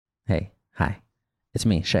Hey, hi. It's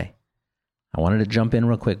me, Shay. I wanted to jump in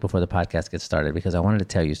real quick before the podcast gets started because I wanted to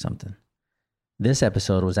tell you something. This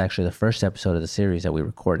episode was actually the first episode of the series that we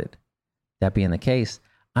recorded. That being the case,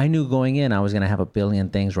 I knew going in I was going to have a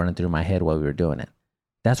billion things running through my head while we were doing it.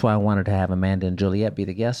 That's why I wanted to have Amanda and Juliet be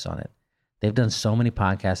the guests on it. They've done so many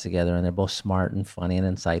podcasts together and they're both smart and funny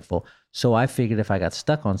and insightful. So I figured if I got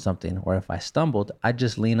stuck on something or if I stumbled, I'd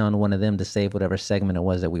just lean on one of them to save whatever segment it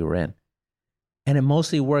was that we were in. And it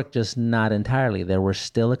mostly worked, just not entirely. There were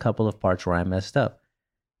still a couple of parts where I messed up.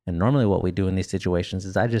 And normally what we do in these situations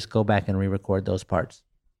is I just go back and re-record those parts.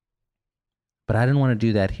 But I didn't want to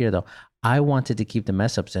do that here though. I wanted to keep the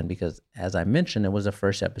mess ups in because, as I mentioned, it was the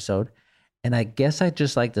first episode. And I guess I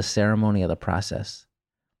just like the ceremony of the process.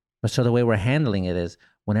 But so the way we're handling it is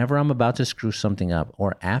whenever I'm about to screw something up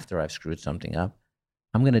or after I've screwed something up,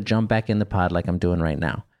 I'm going to jump back in the pod like I'm doing right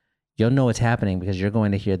now. You'll know what's happening because you're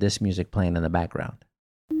going to hear this music playing in the background.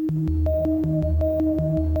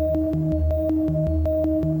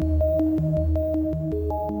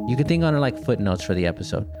 You can think on it like footnotes for the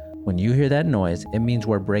episode. When you hear that noise, it means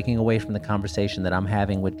we're breaking away from the conversation that I'm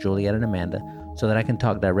having with Juliet and Amanda so that I can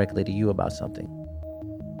talk directly to you about something.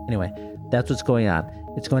 Anyway, that's what's going on.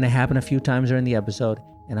 It's going to happen a few times during the episode,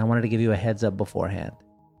 and I wanted to give you a heads up beforehand.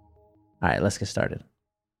 All right, let's get started.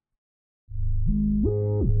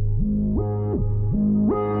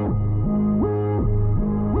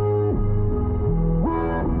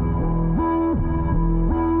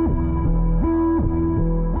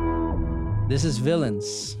 This is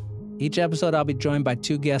Villains. Each episode, I'll be joined by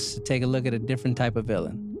two guests to take a look at a different type of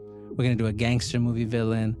villain. We're going to do a gangster movie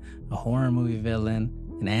villain, a horror movie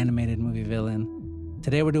villain, an animated movie villain.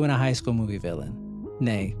 Today, we're doing a high school movie villain.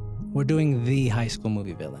 Nay, we're doing the high school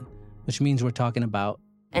movie villain, which means we're talking about...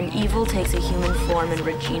 An evil takes a human form in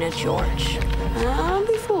Regina George. Don't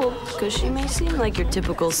be fooled, because she may seem like your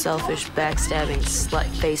typical selfish, backstabbing,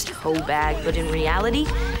 slut-faced hoe bag, but in reality,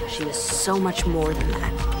 she is so much more than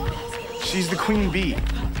that. She's the queen bee,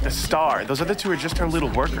 the star. Those other two are just her little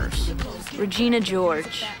workers. Regina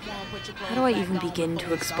George. How do I even begin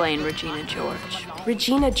to explain Regina George?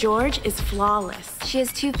 Regina George is flawless. She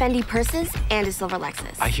has 2 Fendi purses and a silver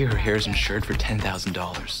Lexus. I hear her hair is insured for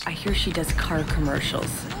 $10,000. I hear she does car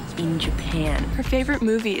commercials in Japan. Her favorite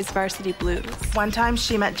movie is Varsity Blues. One time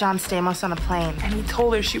she met John Stamos on a plane. And he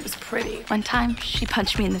told her she was pretty. One time, she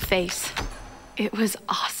punched me in the face. It was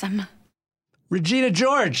awesome. Regina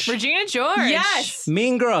George! Regina George! Yes!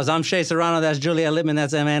 Mean Girls. I'm Shay Serrano. That's Juliet Littman.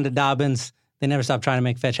 That's Amanda Dobbins. They never stop trying to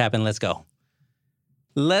make fetch happen. Let's go.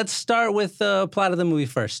 Let's start with the plot of the movie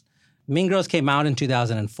first. Mean Girls came out in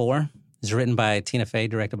 2004. It's written by Tina Fey,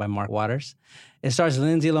 directed by Mark Waters. It stars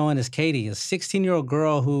Lindsay Lohan as Katie, a 16-year-old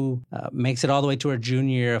girl who makes it all the way to her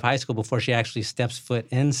junior year of high school before she actually steps foot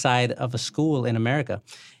inside of a school in America.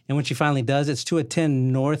 And when she finally does, it's to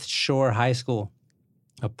attend North Shore High School,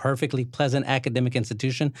 a perfectly pleasant academic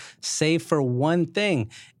institution, save for one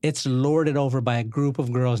thing. It's lorded over by a group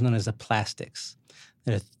of girls known as the Plastics.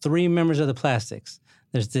 There are 3 members of the Plastics.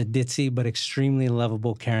 There's the ditzy but extremely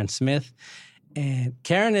lovable Karen Smith. And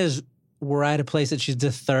Karen is right at a place that she's the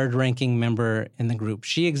 3rd-ranking member in the group.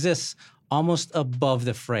 She exists almost above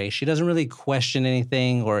the fray. She doesn't really question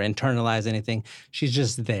anything or internalize anything. She's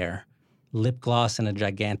just there. Lip gloss and a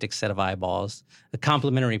gigantic set of eyeballs. A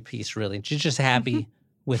complimentary piece, really. She's just happy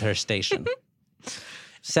with her station.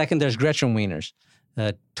 Second, there's Gretchen Wieners,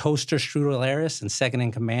 a toaster strudel heiress and second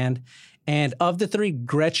in command. And of the 3,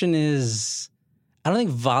 Gretchen is, I don't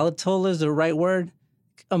think volatile is the right word.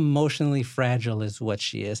 Emotionally fragile is what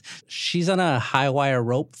she is. She's on a high wire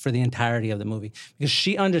rope for the entirety of the movie because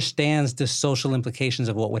she understands the social implications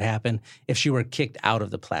of what would happen if she were kicked out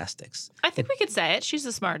of the Plastics. I think we could say it. She's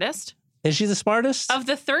the smartest. Is she the smartest? Of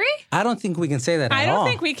the 3? I don't think we can say that at all. I don't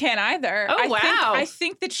think we can either. Oh, wow. I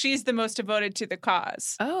think that she's the most devoted to the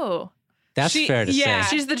cause. Oh. That's fair to say.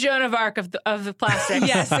 She's the Joan of Arc of the Plastics.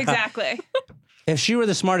 Yes, exactly. If she were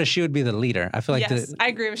the smartest, she would be the leader. I feel like yes, I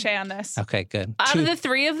agree with Shay on this. Okay, good. Out of the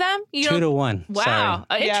 3 of them? 2-1. Wow.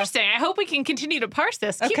 Sorry. Interesting. I hope we can continue to parse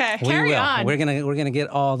this. Okay. Carry on. We're gonna get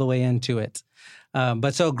all the way into it.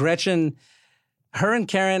 But so Gretchen, her and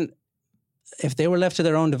Karen, if they were left to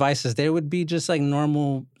their own devices, they would be just like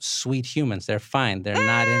normal, sweet humans. They're fine. They're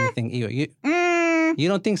not anything evil. You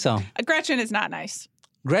don't think so? Gretchen is not nice.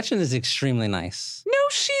 Gretchen is extremely nice. No,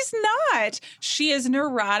 she's not. She is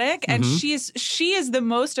neurotic, and she is the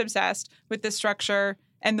most obsessed with the structure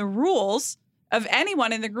and the rules of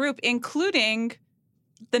anyone in the group, including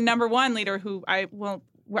the number 1 leader, who I'm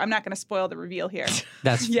not going to spoil the reveal here.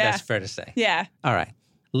 That's fair to say. Yeah. All right.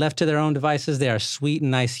 Left to their own devices, they are sweet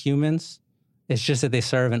and nice humans. It's just that they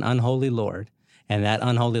serve an unholy lord. And that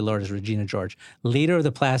unholy lord is Regina George, leader of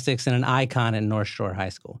the plastics and an icon at North Shore High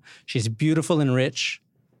School. She's beautiful and rich,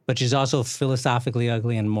 but she's also philosophically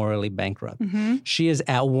ugly and morally bankrupt. She is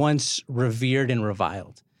at once revered and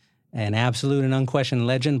reviled, an absolute and unquestioned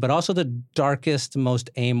legend, but also the darkest, most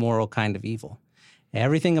amoral kind of evil.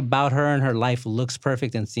 Everything about her and her life looks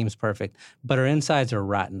perfect and seems perfect, but her insides are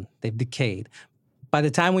rotten. They've decayed. By the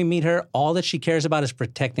time we meet her, all that she cares about is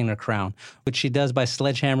protecting her crown, which she does by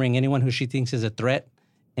sledgehammering anyone who she thinks is a threat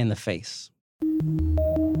in the face.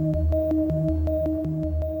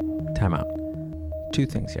 Time out. Two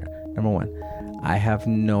things here. Number one, I have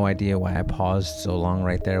no idea why I paused so long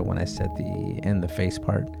right there when I said the in the face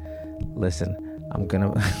part. Listen, I'm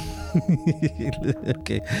gonna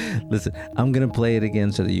okay. Listen, I'm gonna play it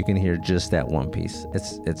again so that you can hear just that one piece.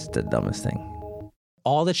 It's the dumbest thing.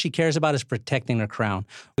 All that she cares about is protecting her crown,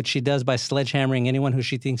 which she does by sledgehammering anyone who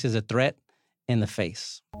she thinks is a threat in the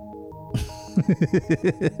face.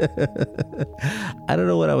 I don't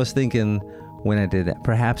know what I was thinking when I did that.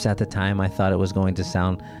 Perhaps at the time I thought it was going to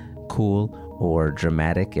sound cool or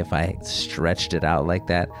dramatic if I stretched it out like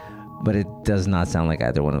that, but it does not sound like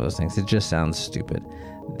either one of those things. It just sounds stupid.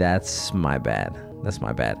 That's my bad.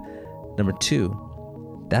 Number two,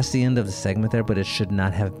 that's the end of the segment there, but it should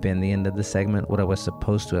not have been the end of the segment. What I was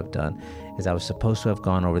supposed to have done is I was supposed to have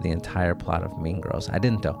gone over the entire plot of Mean Girls. I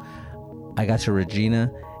didn't though. I got to Regina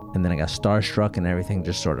and then I got starstruck and everything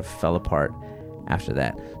just sort of fell apart after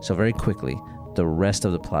that. So very quickly, the rest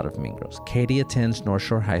of the plot of Mean Girls. Katie attends North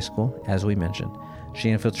Shore High School, as we mentioned.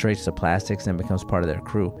 She infiltrates the plastics and becomes part of their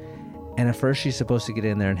crew. And at first she's supposed to get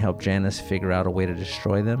in there and help Janice figure out a way to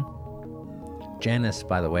destroy them. Janice,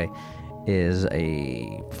 by the way, is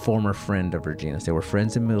a former friend of Regina's. They were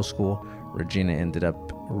friends in middle school. Regina ended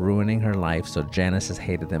up ruining her life, so Janice has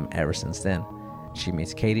hated them ever since then. She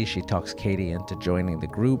meets Katie. She talks Katie into joining the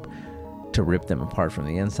group to rip them apart from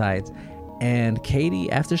the insides. And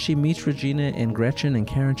Katie, after she meets Regina and Gretchen and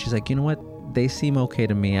Karen, she's like, you know what? They seem okay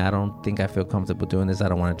to me. I don't think I feel comfortable doing this. I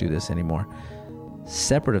don't want to do this anymore.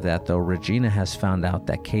 Separate of that, though, Regina has found out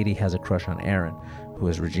that Katie has a crush on Aaron, who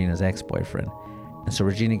is Regina's ex-boyfriend. And so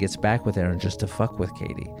Regina gets back with Aaron just to fuck with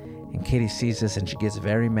Katie. And Katie sees this and she gets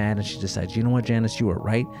very mad and she decides, you know what, Janice, you were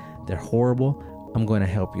right. They're horrible. I'm going to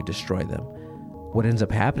help you destroy them. What ends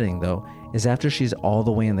up happening, though, is after she's all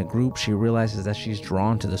the way in the group, she realizes that she's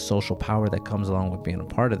drawn to the social power that comes along with being a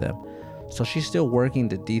part of them. So she's still working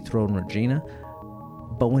to dethrone Regina,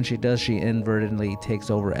 but when she does, she inadvertently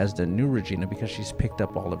takes over as the new Regina because she's picked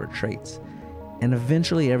up all of her traits. And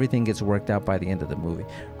eventually everything gets worked out by the end of the movie.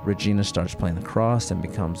 Regina starts playing the cross and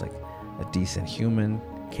becomes like a decent human.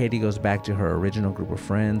 Katie goes back to her original group of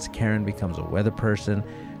friends. Karen becomes a weather person.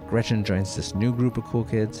 Gretchen joins this new group of cool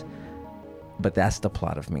kids. But that's the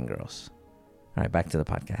plot of Mean Girls. All right, back to the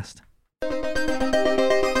podcast.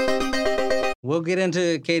 We'll get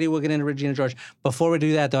into Katie. We'll get into Regina George. Before we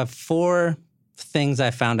do that, though, I have 4 things I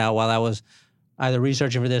found out while I was either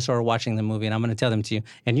researching for this or watching the movie, and I'm going to tell them to you.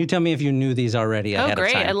 And you tell me if you knew these already ahead of time.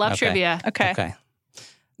 Oh, great. I love trivia. Okay.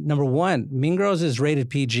 Number 1, Mean Girls is rated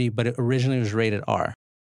PG, but it originally was rated R.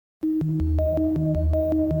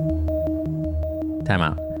 Time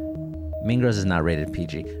out. Mean Girls is not rated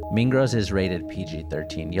PG. Mean Girls is rated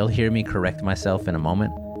PG-13. You'll hear me correct myself in a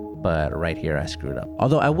moment, but right here I screwed up.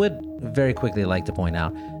 Although I would very quickly like to point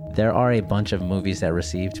out, there are a bunch of movies that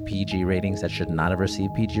received PG ratings that should not have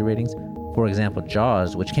received PG ratings. For example,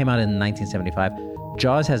 Jaws, which came out in 1975.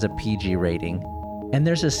 Jaws has a PG rating, and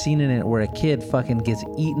there's a scene in it where a kid fucking gets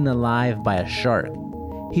eaten alive by a shark.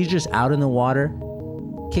 He's just out in the water,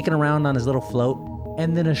 kicking around on his little float,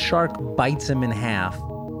 and then a shark bites him in half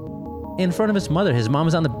in front of his mother. His mom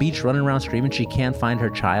is on the beach running around screaming. She can't find her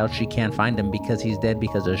child. She can't find him because he's dead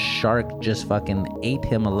because a shark just fucking ate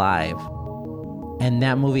him alive. And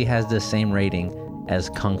that movie has the same rating as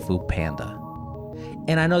Kung Fu Panda.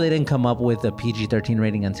 And I know they didn't come up with a PG-13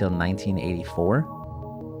 rating until 1984.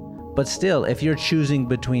 But still, if you're choosing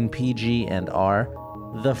between PG and R,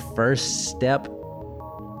 the first step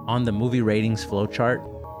on the movie ratings flowchart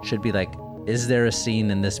should be like, is there a scene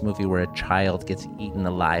in this movie where a child gets eaten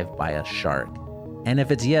alive by a shark? And if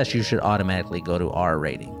it's yes, you should automatically go to R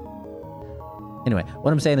rating. Anyway,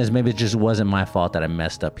 what I'm saying is maybe it just wasn't my fault that I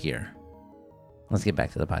messed up here. Let's get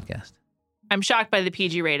back to the podcast. I'm shocked by the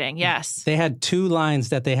PG rating. Yes. They had 2 lines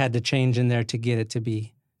that they had to change in there to get it to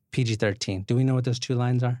be PG-13. Do we know what those 2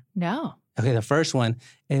 lines are? No. Okay, the first one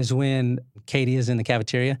is when Katie is in the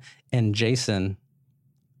cafeteria and Jason,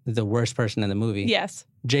 the worst person in the movie. Yes.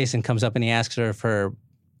 Jason comes up and he asks her if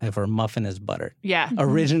her muffin is buttered. Yeah.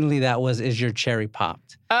 Originally, that was, is your cherry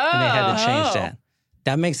popped? Oh. And they had to change that.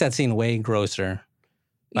 That makes that scene way grosser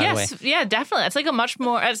by the way. Yes, yeah, definitely. It's like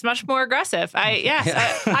it's much more aggressive.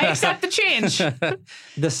 I accept the change.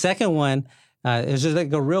 The second one, it was just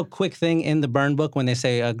like a real quick thing in the burn book when they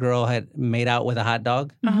say a girl had made out with a hot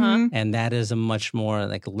dog. And that is a much more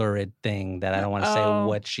like lurid thing that I don't want to say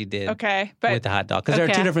what she did with the hot dog. Because there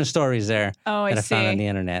are two different stories there that I found on the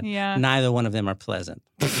internet. Yeah. Neither one of them are pleasant.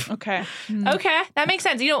 Okay. Okay, that makes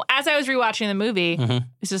sense. As I was rewatching the movie, I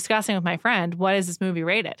was discussing with my friend, what is this movie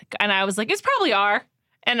rated? And I was like, it's probably R.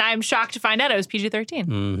 And I'm shocked to find out it was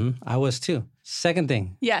PG-13. I was too. Second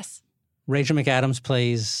thing. Yes. Rachel McAdams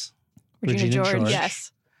plays Regina George.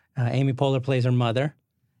 Yes. Amy Poehler plays her mother.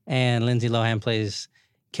 And Lindsay Lohan plays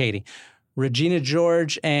Katie. Regina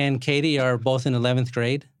George and Katie are both in 11th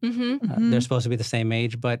grade. They're supposed to be the same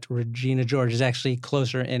age, but Regina George is actually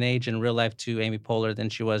closer in age in real life to Amy Poehler than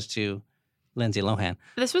she was to Lindsay Lohan.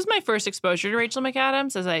 This was my first exposure to Rachel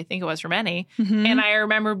McAdams, as I think it was for many. And I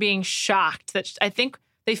remember being shocked that I think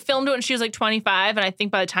they filmed it when she was like 25, and I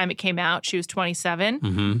think by the time it came out, she was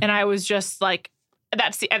 27. And I was just like,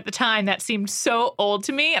 at the time, that seemed so old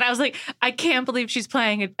to me. And I was like, I can't believe she's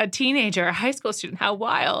playing a teenager, a high school student. How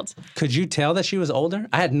wild. Could you tell that she was older?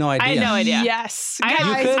 I had no idea. I had no idea. Yes. I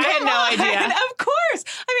had no idea. Of course.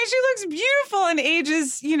 I mean, she looks beautiful and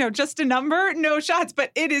ages, just a number, no shots.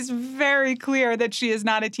 But it is very clear that she is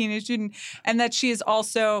not a teenage student and that she is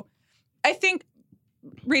also, I think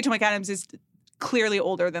Rachel McAdams is clearly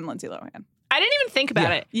older than Lindsay Lohan. I didn't even think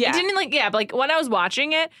about it. Yeah. It didn't but like when I was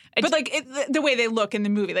watching it. The way they look in the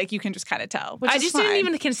movie, like you can just kind of tell. I just didn't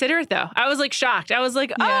even consider it though. I was like shocked. I was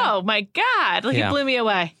like, oh my God. Like it blew me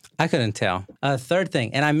away. I couldn't tell. Third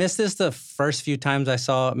thing, and I missed this the first few times I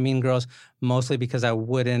saw Mean Girls, mostly because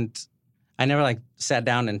I never like sat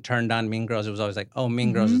down and turned on Mean Girls. It was always like, oh,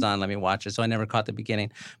 Mean Girls is on, let me watch it. So I never caught the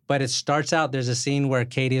beginning. But it starts out, there's a scene where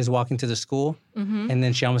Katie is walking to the school and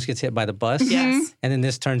then she almost gets hit by the bus. Yes. And then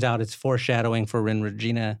this turns out it's foreshadowing for when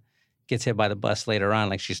Regina gets hit by the bus later on,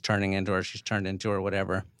 like she's turning into her, she's turned into her,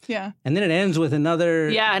 whatever. Yeah. And then it ends with another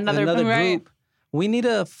group. Right. We need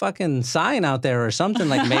a fucking sign out there or something,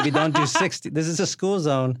 like maybe don't do 60. This is a school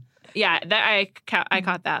zone. Yeah, I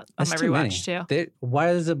caught that on my rewatch too.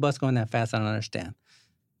 Why is the bus going that fast? I don't understand.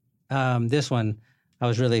 This one, I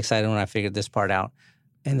was really excited when I figured this part out.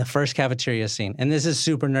 In the first cafeteria scene, and this is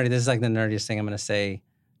super nerdy. This is like the nerdiest thing I'm going to say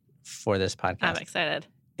for this podcast. I'm excited.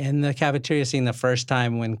 In the cafeteria scene, the first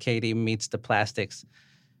time when Katie meets the plastics,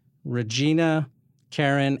 Regina,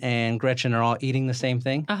 Karen, and Gretchen are all eating the same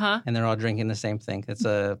thing, and they're all drinking the same thing. It's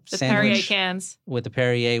a the sandwich Perrier cans with the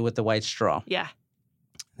Perrier with the white straw. Yeah.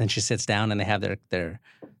 Then she sits down and they have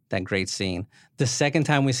that great scene. The second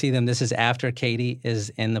time we see them, this is after Katie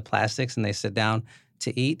is in the plastics and they sit down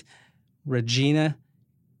to eat. Regina,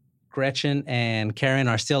 Gretchen, and Karen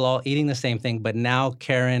are still all eating the same thing, but now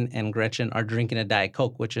Karen and Gretchen are drinking a Diet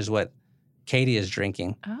Coke, which is what Katie is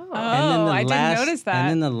drinking. Oh, I didn't notice that. And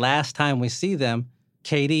then the last time we see them,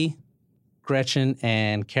 Katie, Gretchen,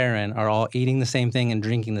 and Karen are all eating the same thing and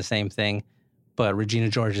drinking the same thing. But Regina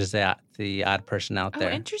George is the odd person out there.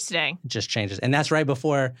 Oh, interesting. It just changes. And that's right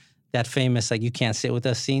before that famous, like, you can't sit with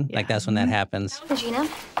us scene. Yeah. Like, that's when that happens. Regina,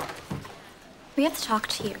 we have to talk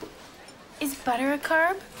to you. Is butter a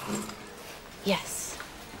carb? Yes.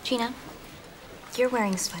 Gina, you're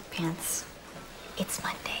wearing sweatpants. It's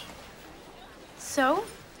Monday. So?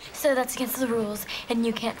 So that's against the rules, and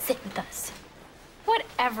you can't sit with us.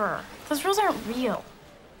 Whatever. Those rules aren't real.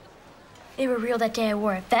 They were real that day I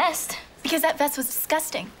wore a vest. Because that vest was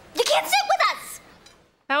disgusting. You can't sit with us!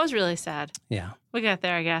 That was really sad. Yeah. We got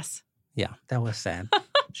there, I guess. Yeah, that was sad.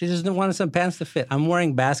 She just wanted some pants to fit. I'm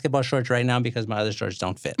wearing basketball shorts right now because my other shorts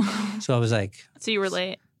don't fit. So I was like... So you were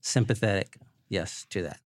late. Sympathetic, yes, to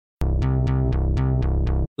that.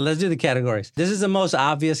 Let's do the categories. This is the most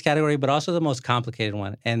obvious category, but also the most complicated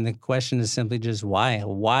one. And the question is simply just why?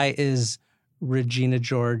 Why is Regina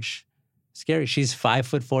George scary? She's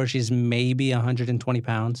 5'4". She's maybe 120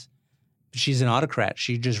 pounds. She's an autocrat.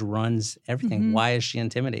 She just runs everything. Why is she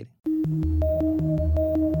intimidating?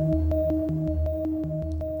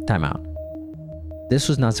 Time out. This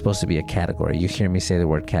was not supposed to be a category. You hear me say the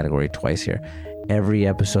word category twice here. Every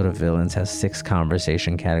episode of Villains has 6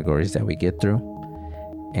 conversation categories that we get through.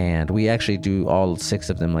 And we actually do all 6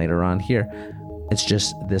 of them later on here. It's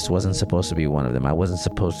just this wasn't supposed to be one of them. I wasn't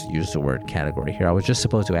supposed to use the word category here. I was just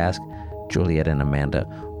supposed to ask Juliet and Amanda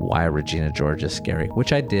why Regina George is scary,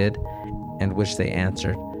 which I did, and which they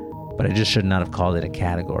answered. But I just should not have called it a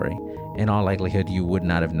category. In all likelihood, you would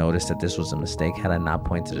not have noticed that this was a mistake had I not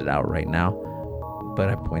pointed it out right now. But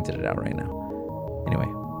I pointed it out right now. Anyway,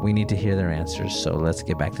 we need to hear their answers, so let's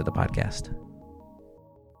get back to the podcast.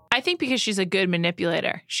 I think because she's a good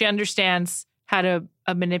manipulator. She understands how to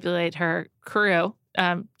manipulate her crew,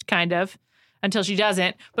 kind of, until she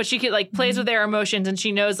doesn't. But she could like plays with their emotions, and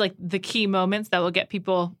she knows like the key moments that will get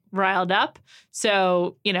people riled up.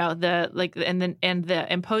 So the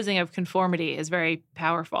imposing of conformity is very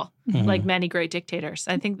powerful, like many great dictators.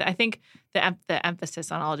 I think the emphasis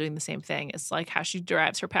on all doing the same thing is like how she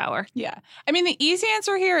derives her power. Yeah. I mean, the easy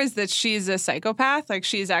answer here is that she's a psychopath. Like,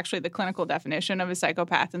 she's actually the clinical definition of a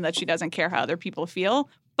psychopath, and that she doesn't care how other people feel.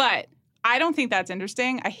 But I don't think that's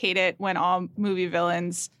interesting. I hate it when all movie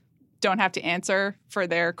villains don't have to answer for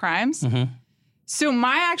their crimes. So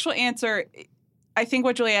my actual answer, I think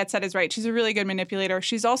what Juliette said is right. She's a really good manipulator.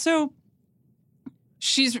 This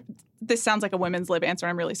sounds like a women's lib answer.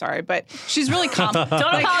 I'm really sorry, but she's really confident.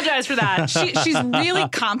 Don't apologize for that. She's really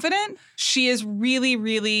confident. She is really,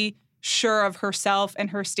 really sure of herself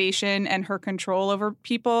and her station and her control over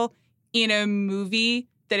people in a movie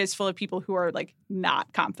that is full of people who are like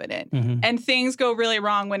not confident. And things go really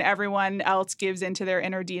wrong when everyone else gives into their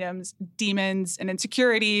inner demons and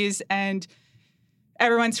insecurities, and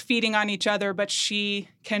everyone's feeding on each other, but she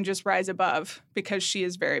can just rise above because she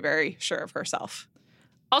is very, very sure of herself.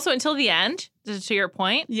 Also, until the end, to your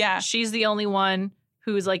point, she's the only one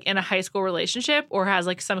who's like in a high school relationship or has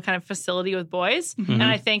like some kind of facility with boys. And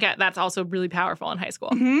I think that's also really powerful in high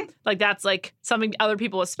school. Like, that's like something other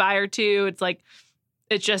people aspire to. It's like,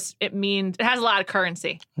 it has a lot of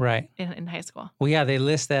currency. Right. In high school. Well, yeah, they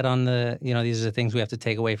list that on the, these are the things we have to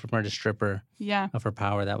take away from her to strip her of her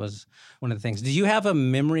power. That was one of the things. Do you have a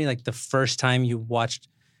memory, like the first time you watched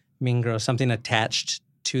Mean Girls, something attached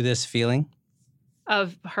to this feeling?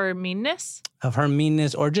 Of her meanness? Of her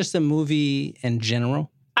meanness, or just the movie in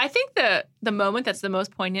general? I think the moment that's the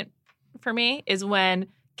most poignant for me is when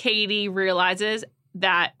Katie realizes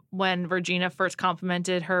that when Regina first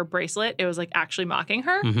complimented her bracelet, it was like actually mocking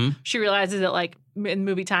her. She realizes it like in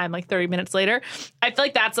movie time, like 30 minutes later. I feel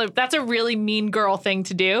like that's a really mean girl thing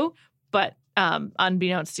to do. But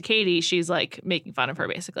unbeknownst to Katie, she's like making fun of her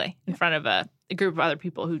basically in front of a group of other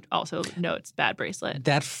people who also know it's bad bracelet.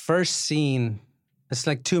 That first scene, it's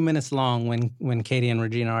like 2 minutes long when Katie and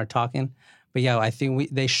Regina are talking. But yeah, I think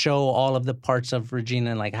they show all of the parts of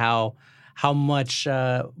Regina and like how much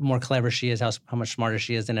more clever she is, how much smarter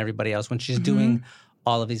she is than everybody else when she's doing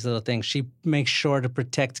all of these little things. She makes sure to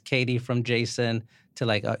protect Katie from Jason, to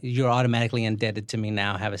like, you're automatically indebted to me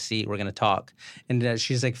now. Have a seat. We're going to talk. And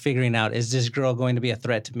she's like figuring out, is this girl going to be a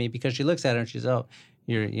threat to me? Because she looks at her and she's,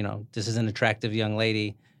 this is an attractive young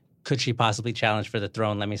lady. Could she possibly challenge for the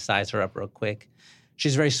throne? Let me size her up real quick.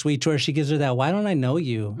 She's very sweet to her. She gives her that, why don't I know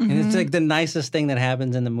you? And it's like the nicest thing that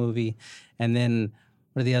happens in the movie. And then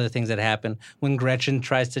what are the other things that happen? When Gretchen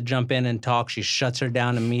tries to jump in and talk, she shuts her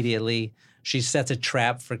down immediately. She sets a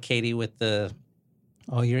trap for Katie with the,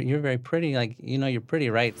 you're very pretty. Like, you're pretty,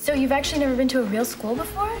 right? So you've actually never been to a real school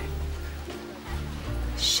before?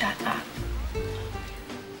 Shut up.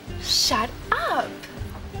 Shut up.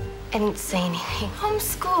 I didn't say anything.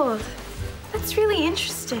 Homeschooled. That's really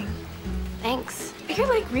interesting. Thanks. You're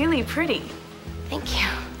like really pretty. Thank you.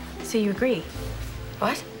 So you agree?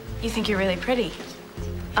 What? You think you're really pretty?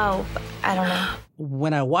 Oh, I don't know.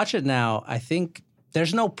 When I watch it now, I think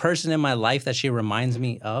there's no person in my life that she reminds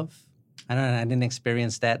me of. I didn't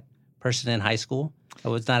experience that person in high school. I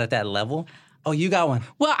was not at that level. Oh, you got one.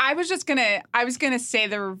 Well, I was gonna say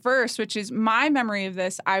the reverse, which is my memory of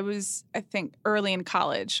this. I was, I think, early in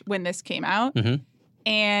college when this came out.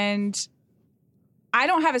 And I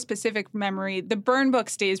don't have a specific memory. The burn book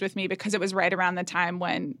stays with me because it was right around the time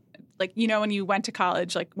when, like, when you went to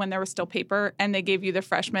college, like when there was still paper and they gave you the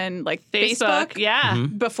freshman, like, Facebook. Yeah.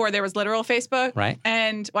 Before there was literal Facebook. Right.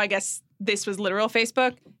 And, well, I guess this was literal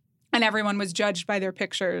Facebook. And everyone was judged by their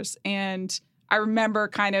pictures. And I remember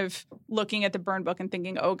kind of looking at the burn book and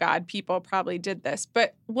thinking, oh, God, people probably did this.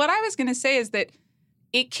 But what I was going to say is that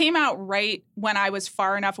it came out right when I was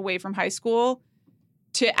far enough away from high school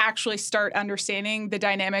to actually start understanding the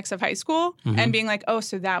dynamics of high school and being like, oh,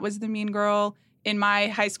 so that was the mean girl in my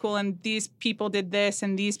high school, and these people did this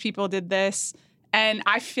and these people did this. And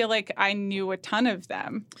I feel like I knew a ton of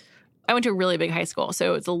them. I went to a really big high school,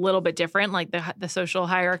 so it's a little bit different. Like the social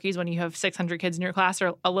hierarchies when you have 600 kids in your class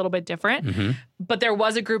are a little bit different. But there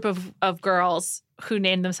was a group of girls who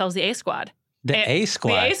named themselves the A Squad. The A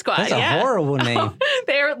Squad? The A Squad, That's a horrible name.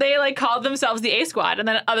 They like called themselves the A Squad, and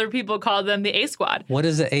then other people called them the A Squad. What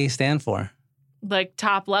does the A stand for? Like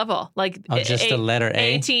top level. Like just the letter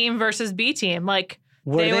A? A team versus B team. Like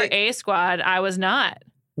they were A Squad. I was not.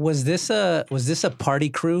 Was this a party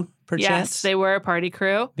crew, perchance? Yes, they were a party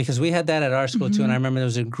crew. Because we had that at our school, too, and I remember there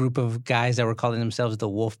was a group of guys that were calling themselves the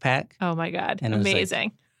Wolf Pack. Oh, my God. And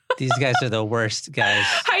amazing. These guys are the worst guys.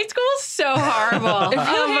 High school is so horrible.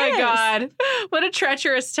 Oh my God. What a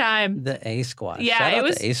treacherous time. The A Squad. Yeah, Shout it out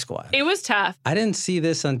was the A Squad. It was tough. I didn't see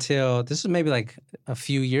this until, this was maybe like a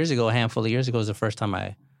few years ago, a handful of years ago was the first time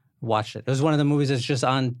I watched it. It was one of the movies that's just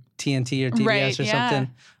on TNT or TBS or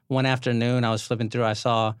something. One afternoon, I was flipping through. I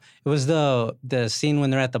saw it was the scene when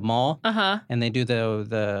they're at the mall and they do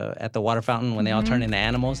the at the water fountain when they all turn into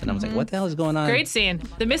animals, and I was like, "What the hell is going on?" Great scene.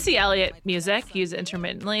 The Missy Elliott music used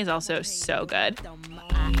intermittently is also so good.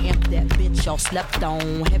 I am that bitch y'all slept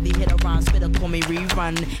on. Heavy hitter rhymes, better call me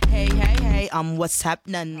rerun. Hey, what's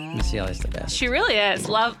happening? Missy Elliott's the best. She really is.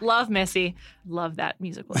 Love Missy. Love that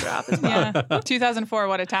musical drop as well. Yeah. 2004,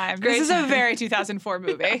 what a time. Great This is a very 2004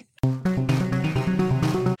 movie.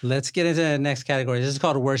 Let's get into the next category. This is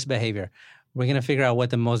called worst behavior. We're going to figure out what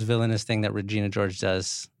the most villainous thing that Regina George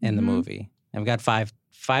does in the movie. And we've got five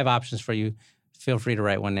options for you. Feel free to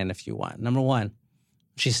write one in if you want. Number one,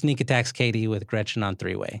 she sneak attacks Katie with Gretchen on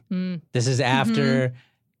three-way. This is after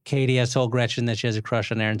Katie has told Gretchen that she has a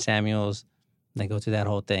crush on Aaron Samuels. They go through that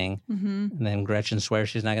whole thing. And then Gretchen swears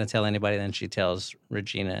she's not going to tell anybody. Then she tells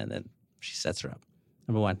Regina, and then she sets her up.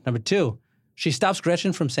 Number one. Number two, she stops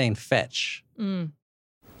Gretchen from saying fetch.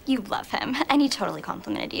 You love him, and he totally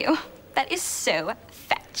complimented you. That is so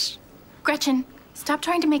fetch. Gretchen, stop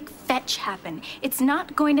trying to make fetch happen. It's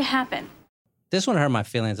not going to happen. This one hurt my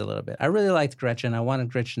feelings a little bit. I really liked Gretchen. I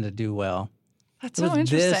wanted Gretchen to do well. That's so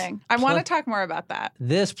interesting. I want to talk more about that.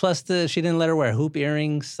 This plus she didn't let her wear hoop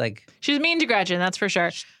earrings. Like, she's mean to Gretchen, that's for sure.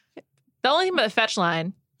 The only thing about the fetch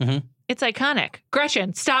line, it's iconic.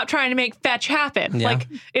 Gretchen, stop trying to make fetch happen. Yeah. Like,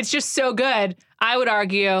 it's just so good. I would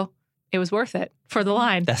argue it was worth it for the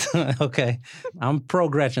line. That's okay. I'm pro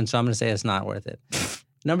Gretchen, so I'm going to say it's not worth it.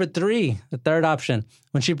 Number three, the third option,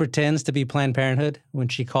 when she pretends to be Planned Parenthood, when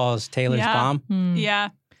she calls Taylor's mom. Yeah.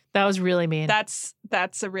 That was really mean. That's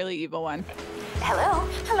a really evil one.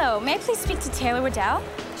 Hello. May I please speak to Taylor Waddell?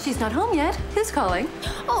 She's not home yet. Who's calling?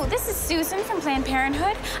 Oh, this is Susan from Planned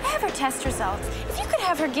Parenthood. I have her test results. If you could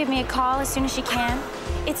have her give me a call as soon as she can.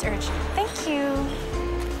 It's urgent. Thank you.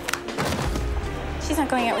 She's not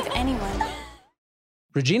going out with anyone.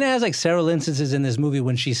 Regina has like several instances in this movie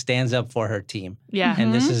when she stands up for her team. Yeah.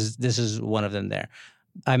 And this is one of them there.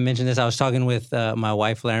 I mentioned this. I was talking with my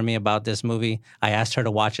wife, Laramie, about this movie. I asked her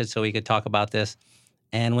to watch it so we could talk about this.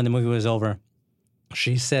 And when the movie was over,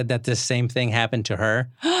 she said that this same thing happened to her.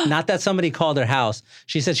 Not that somebody called her house.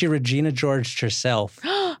 She said she Regina Georged herself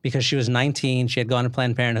because she was 19. She had gone to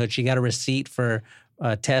Planned Parenthood. She got a receipt for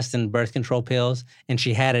test and birth control pills, and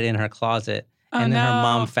she had it in her closet. And then her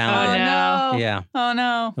mom found it. No. Yeah. Oh,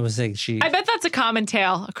 no. It was like I bet that's a common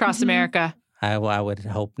tale across America. I would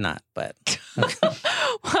hope not, but.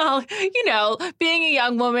 Well, being a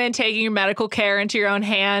young woman, taking your medical care into your own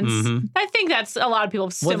hands, I think that's a lot of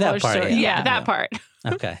people's similar that part, story. yeah. That part.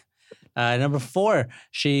 Okay. Number four,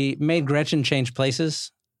 she made Gretchen change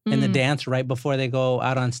places in the dance right before they go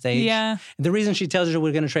out on stage. Yeah. The reason she tells her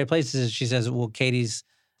we're going to trade places is she says, well, Katie's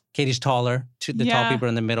taller, the tall people are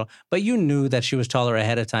in the middle. But you knew that she was taller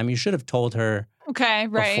ahead of time. You should have told her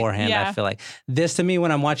beforehand, I feel like. This, to me,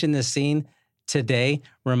 when I'm watching this scene today,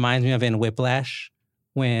 reminds me of in Whiplash,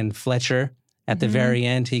 when Fletcher, at the very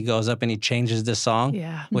end, he goes up and he changes the song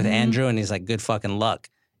with Andrew, and he's like, good fucking luck.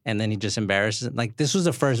 And then he just embarrasses him. Like, this was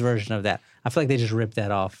the first version of that. I feel like they just ripped that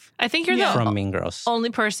off. I think you're from Mean Girls. Only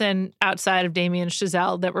person outside of Damien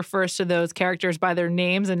Chazelle that refers to those characters by their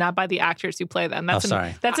names and not by the actors who play them. That's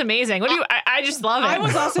sorry. That's amazing. What do you? I just love it. I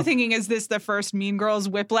was also thinking, is this the first Mean Girls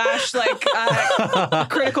Whiplash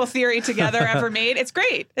critical theory together ever made? It's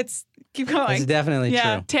great. Keep going. It's definitely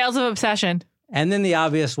true. Tales of Obsession. And then the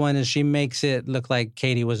obvious one is she makes it look like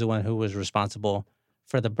Katie was the one who was responsible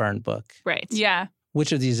for the burned book. Right. Yeah.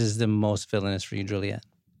 Which of these is the most villainous for you, Juliet?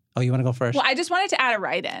 Oh, you want to go first? Well, I just wanted to add a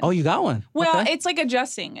write-in. Oh, you got one. Well, okay. It's like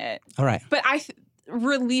adjusting it. All right. But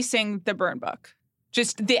releasing the burn book.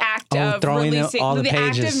 Just the act of throwing releasing all the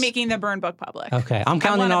act pages. of making the burn book public. Okay. I'm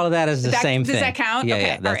counting all of that as the same thing. Does that count? Yeah, okay.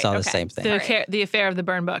 yeah. That's all the same thing. The affair of the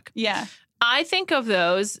burn book. Yeah. I think of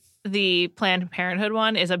those, the Planned Parenthood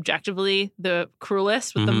one is objectively the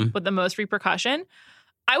cruelest with the most repercussion.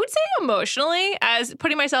 I would say emotionally, as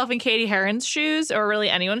putting myself in Katie Heron's shoes, or really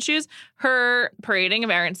anyone's shoes, her parading of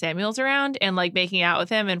Aaron Samuels around and like making out with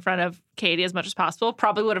him in front of Katie as much as possible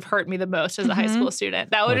probably would have hurt me the most as a high school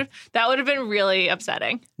student. That would have been really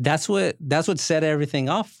upsetting. That's what set everything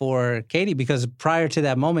off for Katie, because prior to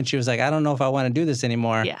that moment, she was like, I don't know if I want to do this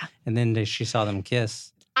anymore. Yeah. And then she saw them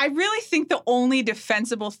kiss. I really think the only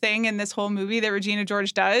defensible thing in this whole movie that Regina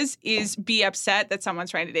George does is be upset that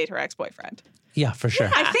someone's trying to date her ex-boyfriend. Yeah, for sure.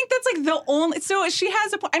 I think that's like the only. So she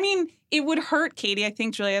has a point. I mean, it would hurt Katie. I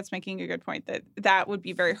think Juliet's making a good point that would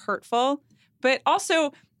be very hurtful. But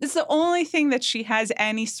also, it's the only thing that she has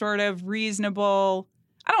any sort of reasonable.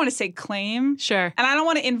 I don't want to say claim. Sure. And I don't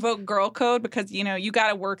want to invoke girl code because, you got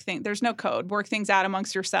to work things. There's no code. Work things out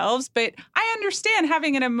amongst yourselves. But I understand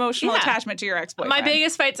having an emotional attachment to your ex-boyfriend. My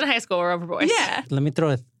biggest fights in high school were over boys. Yeah. Let me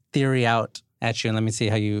throw a theory out at you and let me see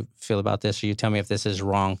how you feel about this, or you tell me if this is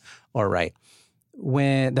wrong or right.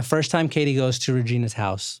 When the first time Katie goes to Regina's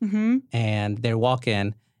house and they walk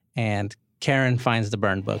in and Karen finds the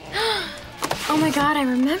burn book. Oh my God, I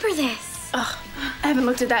remember this. Ugh, I haven't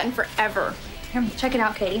looked at that in forever. Here, check it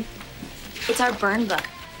out, Katie. It's our burn book.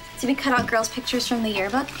 So we cut out girls' pictures from the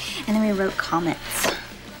yearbook, and then we wrote comments.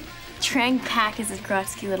 Trang Pak is a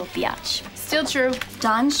grotesque little biatch. Still true.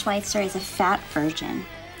 Don Schweitzer is a fat virgin.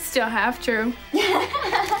 Still half true.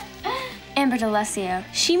 Amber D'Alessio,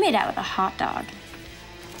 she made out with a hot dog.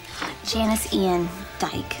 Janice Ian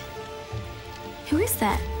Dyke. Who is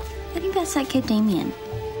that? I think that's that kid Damien.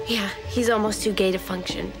 Yeah, he's almost too gay to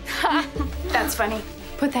function. That's funny.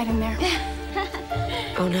 Put that in there.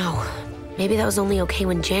 Oh no. Maybe that was only okay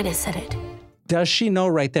when Janice said it. Does she know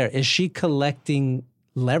right there? Is she collecting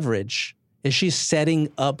leverage? Is she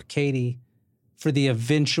setting up Katie for the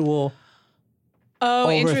eventual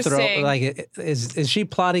overthrow? Interesting. Like, is she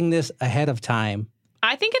plotting this ahead of time?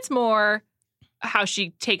 I think it's more how she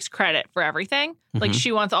takes credit for everything. Like,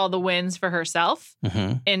 she wants all the wins for herself.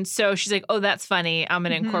 And so she's like, oh, that's funny. I'm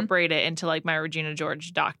going to incorporate it into like my Regina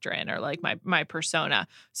George doctrine or like my persona.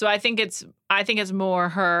 So I think it's more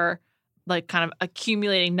her like kind of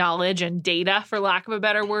accumulating knowledge and data, for lack of a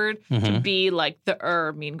better word, to be like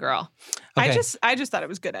the mean girl. Okay. I just thought it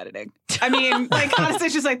was good editing. I mean, like, honestly,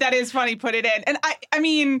 it's just like, that is funny, put it in. And I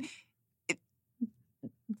mean,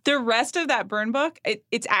 the rest of that burn book,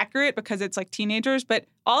 it's accurate because it's like teenagers, but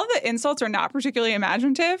all of the insults are not particularly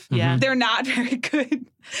imaginative. Yeah. They're not very good.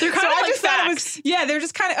 They're kind of like facts. They're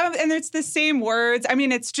just kind of, and it's the same words. I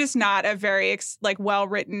mean, it's just not a very like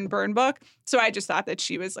well-written burn book. So I just thought that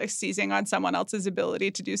she was like seizing on someone else's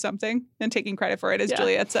ability to do something and taking credit for it, as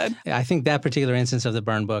Juliet said. I think that particular instance of the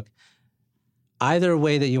burn book, either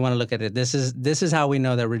way that you want to look at it, this is how we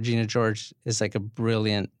know that Regina George is like a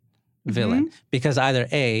brilliant villain, because either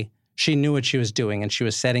A, she knew what she was doing and she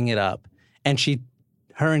was setting it up, and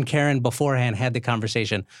her and Karen beforehand had the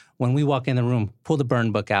conversation. When we walk in the room, pull the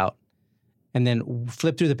burn book out and then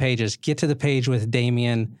flip through the pages, get to the page with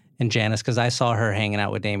Damien and Janice, because I saw her hanging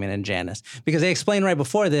out with Damien and Janice, because they explained right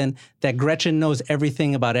before then that Gretchen knows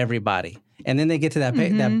everything about everybody. And then they get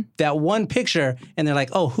to that one picture and they're like,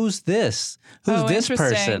 oh, who's this? Who's this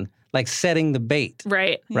person? Like setting the bait.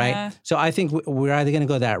 Right. Yeah. So I think we're either going to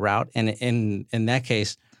go that route. And in that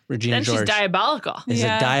case, Regina Then George she's diabolical. Is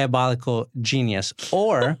a diabolical genius.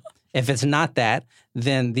 Or if it's not that,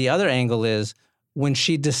 then the other angle is when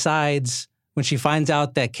she finds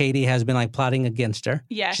out that Katie has been like plotting against her.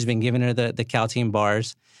 Yeah. She's been giving her the Cal Team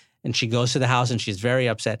bars. And she goes to the house and she's very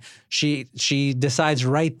upset. She decides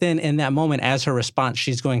right then in that moment, as her response,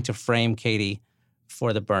 she's going to frame Katie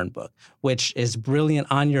for the burn book, which is brilliant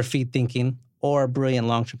on your feet thinking or brilliant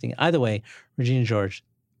long-term thinking. Either way, Regina George,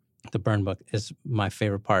 the burn book, is my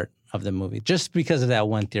favorite part of the movie, just because of that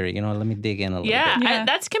one theory. Let me dig in a little bit. Yeah,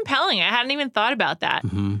 that's compelling. I hadn't even thought about that.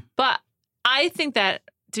 But I think that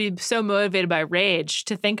to be so motivated by rage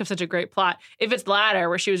to think of such a great plot, if it's the latter,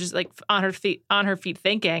 where she was just like on her feet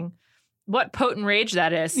thinking, what potent rage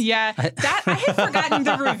that is. Yeah. I had forgotten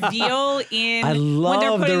the reveal in when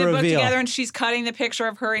they're putting the book together and she's cutting the picture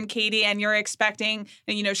of her and Katie, and you're expecting,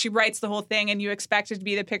 and she writes the whole thing and you expect it to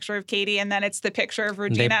be the picture of Katie, and then it's the picture of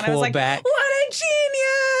Regina. And I was like, back. What a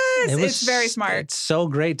genius! It's very smart. It's so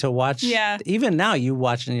great to watch. Yeah. Even now you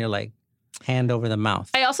watch and you're like, hand over the mouth.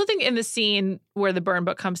 I also think in the scene where the burn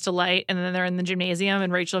book comes to light and then they're in the gymnasium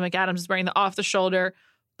and Rachel McAdams is wearing the off-the-shoulder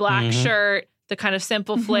black shirt, the kind of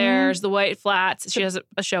simple flares, the white flats. She has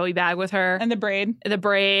a showy bag with her. And the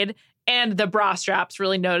braid. And the bra straps,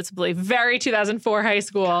 really noticeably. Very 2004 high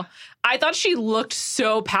school. I thought she looked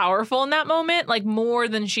so powerful in that moment, like more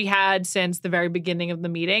than she had since the very beginning of the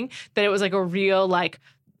meeting, that it was like a real like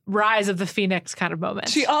rise of the phoenix kind of moment.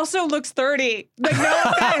 She also looks 30. Like, no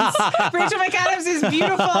offense. Rachel McAdams is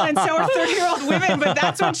beautiful and so are 30-year-old women, but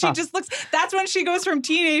that's when she goes from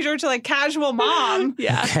teenager to like casual mom.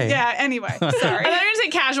 Yeah. Okay. Yeah, anyway. Sorry. I thought you were going to say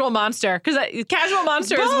casual monster, because casual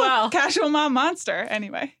monster as well. Casual mom monster.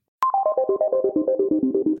 Anyway.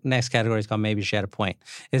 Next category is called Maybe She Had a Point.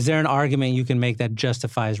 Is there an argument you can make that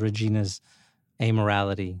justifies Regina's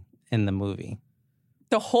amorality in the movie?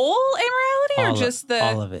 The whole amorality or just the...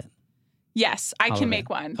 All of it. Yes, I All can of make it.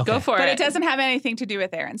 one. Okay. Go for But it. it doesn't have anything to do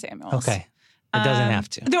with Aaron Samuels. Okay. It doesn't have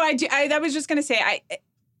to. Though I was just going to say,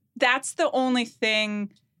 that's the only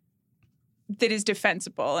thing that is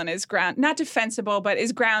defensible and is not defensible, but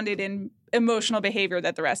is grounded in emotional behavior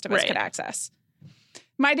that the rest of us could access.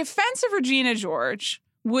 My defense of Regina George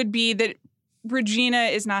would be that Regina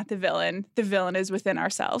is not the villain. The villain is within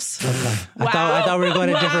ourselves. Okay. I thought we were going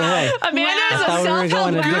a different way. Amanda is I thought we were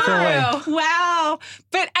going a different way. Wow.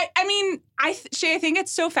 But I mean, Shay, I think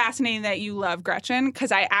it's so fascinating that you love Gretchen,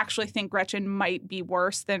 because I actually think Gretchen might be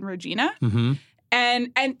worse than Regina. Mm-hmm.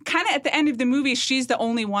 And kind of at the end of the movie, she's the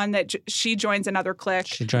only one that she joins another clique.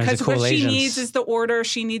 She joins the because cool what she Asians. needs is the order.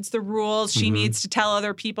 She needs the rules. She needs to tell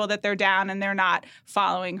other people that they're down and they're not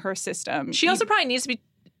following her system. She also probably needs to be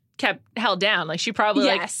kept held down. Like she probably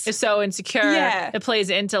Yes. is so insecure. Yeah. It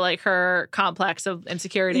plays into like her complex of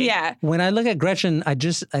insecurity. Yeah. When I look at Gretchen, I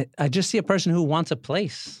just see a person who wants a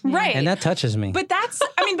place. Right. And that touches me. But that's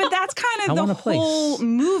kind I of want the a place. whole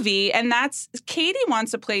movie. And that's Katie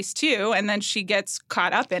wants a place too. And then she gets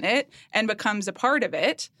caught up in it and becomes a part of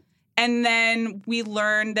it. And then we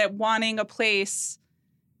learn that wanting a place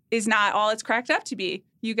is not all it's cracked up to be.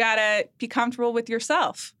 You got to be comfortable with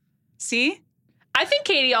yourself. See? I think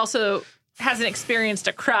Katie also hasn't experienced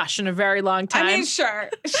a crush in a very long time. I mean, sure.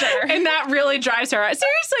 And that really drives her.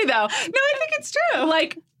 Seriously, though. No, I think it's true.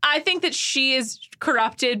 Like, I think that she is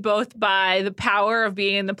corrupted both by the power of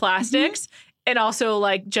being in the plastics and also,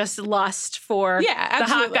 like, just lust for the hot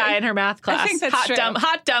absolutely. guy in her math class. I think that's true.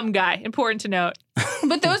 Hot, dumb guy. Important to note.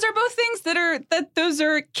 But those are both things those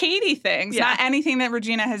are Katie things, Yeah. not anything that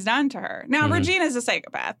Regina has done to her. Now, Regina's a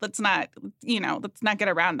psychopath. Let's not get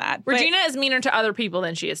around that. But- Regina is meaner to other people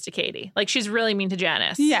than she is to Katie. Like, she's really mean to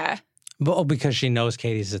Janice. Yeah. Because she knows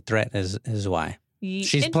Katie's a threat is why.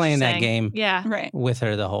 She's playing that game Right. with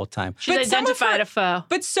her the whole time. She's But some of identified a foe.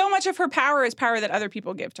 But so much of her power is power that other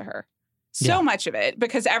people give to her. So much of it,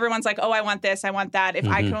 because everyone's like, oh, I want this, I want that. If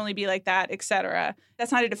I can only be like that, etc. That's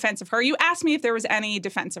not a defense of her. You asked me if there was any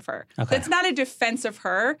defense of her. Okay. That's not a defense of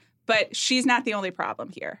her, but she's not the only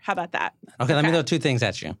problem here. How about that? Okay, let me throw two things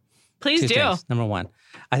at you. Please Two do. things. Number one,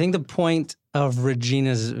 I think the point of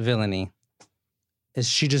Regina's villainy is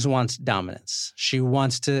she just wants dominance. She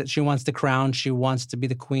wants the crown. She wants to be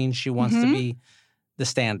the queen. She wants to be the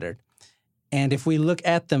standard. And if we look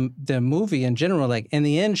at the movie in general, like in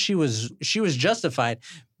the end, she was justified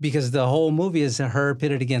because the whole movie is her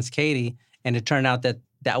pitted against Katie, and it turned out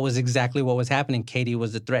that was exactly what was happening. Katie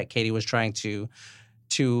was the threat. Katie was trying to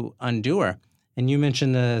undo her. And you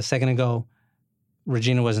mentioned a second ago,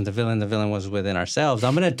 Regina wasn't the villain. The villain was within ourselves.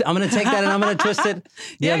 I'm gonna take that and I'm gonna twist it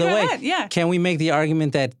the other go way. ahead. Yeah. Can we make the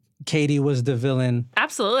argument that Katie was the villain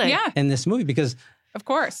Absolutely. Yeah, in this movie? Because of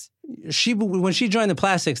course. when she joined the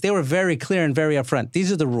plastics, they were very clear and very upfront. These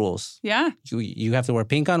are the rules. Yeah. You have to wear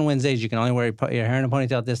pink on Wednesdays. You can only wear your hair in a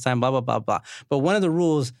ponytail at this time, blah, blah, blah, blah. But one of the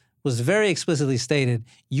rules was very explicitly stated,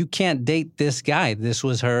 you can't date this guy. This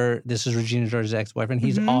was Regina George's ex-boyfriend.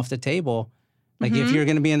 He's off the table. Like, if you're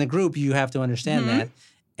going to be in the group, you have to understand that.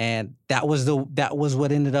 And that was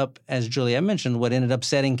what ended up, as Juliette mentioned, what ended up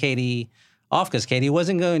setting Katie off, because Katie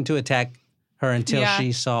wasn't going to attack her until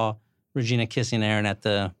she saw Regina kissing Aaron at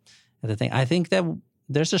the thing. I think that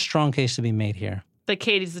there's a strong case to be made here. That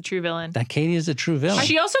Katie's the true villain. That Katie is the true villain.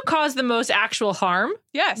 She also caused the most actual harm.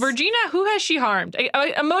 Yes. Regina, who has she harmed?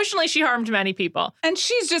 Emotionally, she harmed many people. And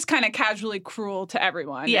she's just kind of casually cruel to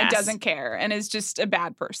everyone. Yes. And doesn't care and is just a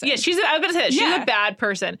bad person. Yeah, I was going to say that. She's a bad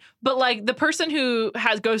person. But like the person who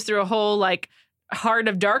goes through a whole like heart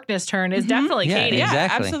of darkness turn is definitely Katie. Yeah,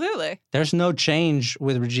 exactly. absolutely. There's no change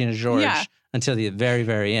with Regina George until the very,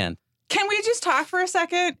 very end. Can we just talk for a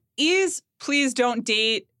second? Is Please Don't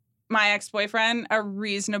Date My Ex-Boyfriend a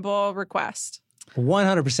reasonable request?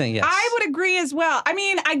 100% yes. I would agree as well. I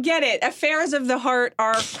mean, I get it. Affairs of the heart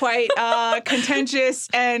are quite contentious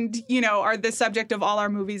and, are the subject of all our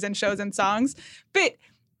movies and shows and songs. But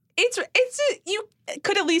you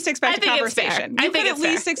could at least expect a conversation. You could at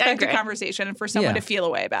least expect a conversation and for someone to feel a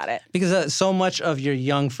way about it. Because so much of your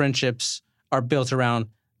young friendships are built around,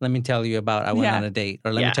 let me tell you about I went on a date,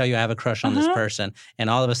 or let me tell you I have a crush on this person. And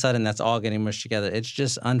all of a sudden, that's all getting mushed together. It's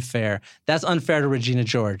just unfair. That's unfair to Regina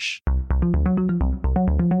George.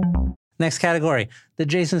 Next category, the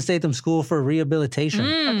Jason Statham School for Rehabilitation.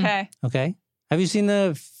 Okay. Have you seen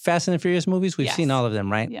the Fast and the Furious movies? We've seen all of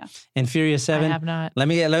them, right? Yeah. In Furious 7? I have not.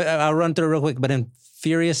 I'll run through it real quick. But in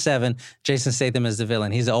Furious 7, Jason Statham is the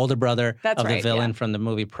villain. He's the older brother of the villain from the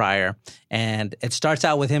movie prior. And it starts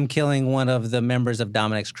out with him killing one of the members of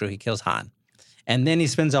Dominic's crew. He kills Han. And then he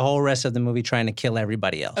spends the whole rest of the movie trying to kill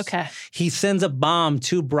everybody else. Okay. He sends a bomb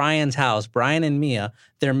to Brian's house. Brian and Mia,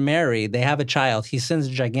 they're married. They have a child. He sends a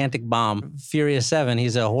gigantic bomb. Furious 7,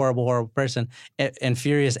 he's a horrible, horrible person. And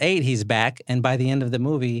Furious 8, he's back. And by the end of the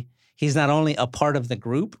movie, he's not only a part of the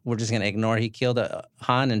group. We're just going to ignore he killed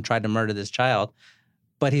Han and tried to murder this child.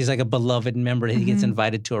 But he's like a beloved member. He gets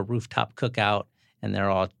invited to a rooftop cookout, and they're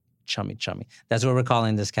all chummy. That's what we're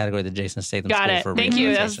calling this category, the Jason Statham Got School it. for Thank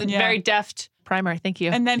you. That's Rehabilitation. a very deft primer. Thank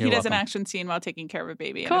you. And then he You're does an welcome. action scene while taking care of a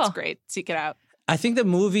baby, Cool. and it's great. Seek it out. I think the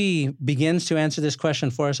movie begins to answer this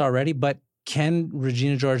question for us already, but can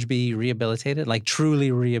Regina George be rehabilitated? Like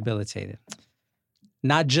truly rehabilitated?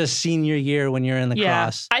 Not just senior year when you're in the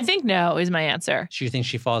cross. I think no is my answer. Do you think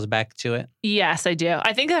she falls back to it? Yes, I do.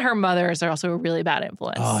 I think that her mother is also a really bad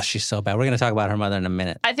influence. Oh, she's so bad. We're going to talk about her mother in a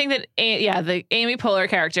minute. I think that, the Amy Poehler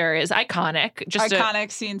character is iconic. Just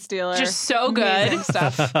Iconic scene stealer. just so Amazing good.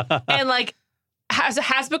 stuff. And like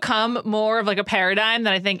has become more of like a paradigm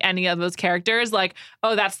than I think any of those characters. Like,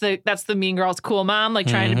 oh, that's the Mean Girls cool mom, like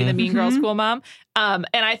trying to be the Mean Girls cool mom. And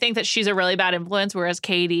I think that she's a really bad influence, whereas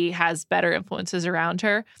Katie has better influences around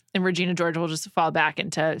her. And Regina George will just fall back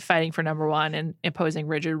into fighting for number one and imposing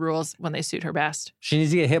rigid rules when they suit her best. She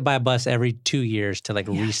needs to get hit by a bus every 2 years to like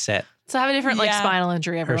reset So have a different like spinal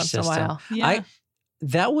injury every her once in a system. while. Yeah.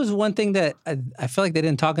 That was one thing that I feel like they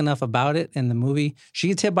didn't talk enough about it in the movie. She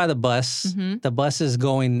gets hit by the bus. The bus is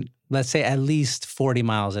going, let's say, at least 40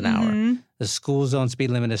 miles an hour. The school zone speed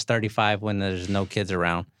limit is 35 when there's no kids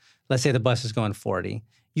around. Let's say the bus is going 40.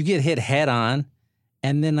 You get hit head on,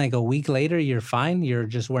 and then like a week later, you're fine. You're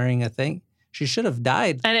just wearing a thing. She should have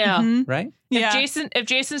died. I know. Right? Yeah. If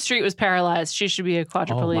Jason Street was paralyzed, she should be a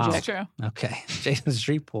quadriplegic. That's true. Okay. Jason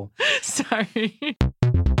Street pool. Sorry.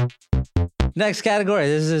 Next category.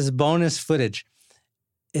 This is bonus footage.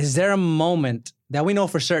 Is there a moment that we know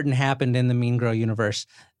for certain happened in the Mean Girl universe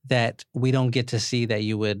that we don't get to see that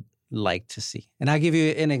you would like to see? And I'll give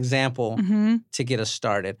you an example to get us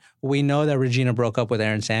started. We know that Regina broke up with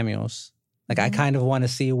Aaron Samuels. Like, I kind of want to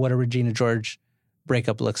see what a Regina George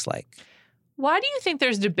breakup looks like. Why do you think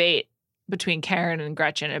there's debate between Karen and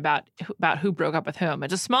Gretchen about who broke up with whom?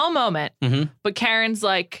 It's a small moment, but Karen's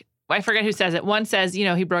like, I forget who says it. One says,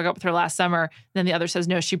 he broke up with her last summer. Then the other says,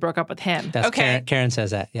 no, she broke up with him. That's okay. Karen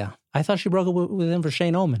says that, yeah. I thought she broke up with him for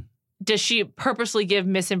Shane Ullman. Does she purposely give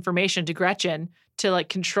misinformation to Gretchen to like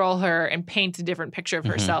control her and paint a different picture of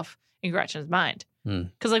herself in Gretchen's mind?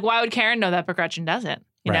 Because like, why would Karen know that, but Gretchen doesn't?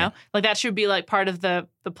 You know? Like that should be like part of the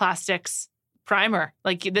plastics primer.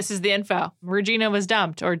 Like, this is the info. Regina was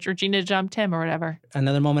dumped, or Regina dumped him, or whatever.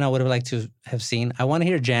 Another moment I would have liked to have seen, I want to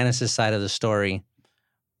hear Janice's side of the story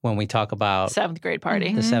when we talk about seventh grade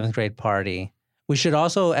party. The seventh grade party. We should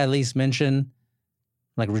also at least mention,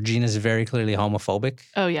 like, Regina's very clearly homophobic.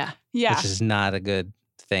 Oh, yeah. Yeah. Which is not a good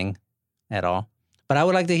thing at all. But I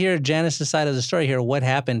would like to hear Janice's side of the story here. What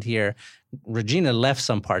happened here? Regina left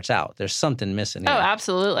some parts out. There's something missing here. Oh,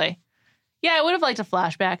 absolutely. Yeah, I would have liked a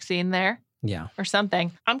flashback scene there. Yeah. Or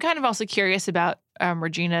something. I'm kind of also curious about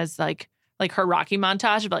Regina's like her Rocky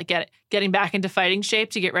montage of like getting back into fighting shape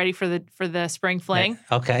to get ready for the spring fling.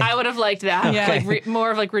 Okay. I would have liked that. Yeah. Like more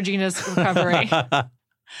of like Regina's recovery. I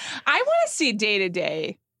want to see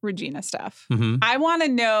day-to-day Regina stuff. Mm-hmm. I want to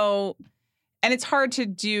know, and it's hard to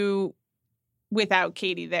do without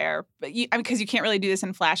Katie there, but because you can't really do this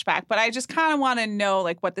in flashback, but I just kind of want to know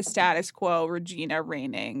like what the status quo Regina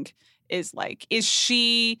reigning is like. Is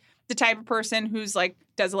she the type of person who's like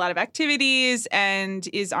does a lot of activities and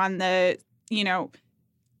is on the,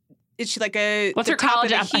 is she like what's her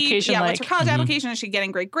college application like? What's her college application? Is she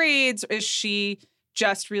getting great grades? Is she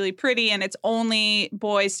just really pretty and it's only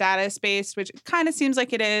boy status based, which kind of seems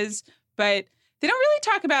like it is, but they don't really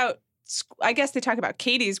talk about, I guess they talk about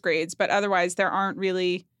Katie's grades, but otherwise there are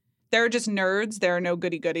just nerds. There are no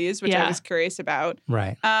goody goodies, which I was curious about.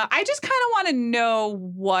 Right. I just kind of want to know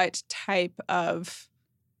what type of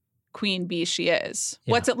queen bee she is.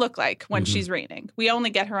 Yeah. What's it look like when she's reigning? We only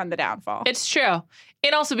get her on the downfall. It's true.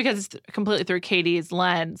 And also because it's completely through Katie's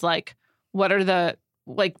lens, like what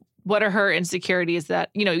are her insecurities that,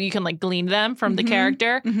 you can like glean them from the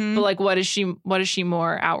character, but like what is she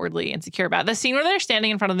more outwardly insecure about? The scene where they're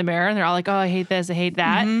standing in front of the mirror and they're all like, oh, I hate this, I hate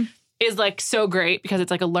that, is like so great because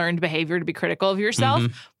it's like a learned behavior to be critical of yourself,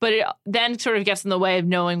 but it then sort of gets in the way of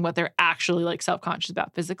knowing what they're actually like self-conscious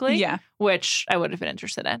about physically, which I would have been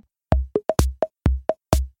interested in.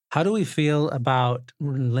 How do we feel about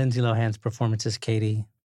Lindsay Lohan's performance as Katie?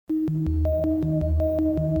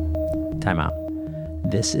 Time out.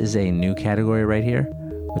 This is a new category right here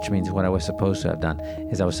which means what I was supposed to have done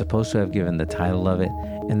is I was supposed to have given the title of it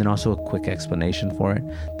and then also a quick explanation for it.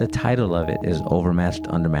 The title of it is Overmatched,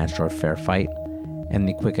 Undermatched, or Fair Fight. And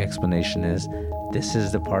the quick explanation is this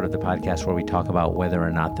is the part of the podcast where we talk about whether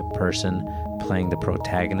or not the person playing the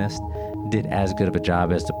protagonist did as good of a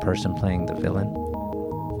job as the person playing the villain.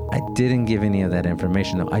 I didn't give any of that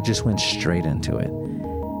information though. I just went straight into it.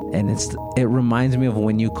 And it reminds me of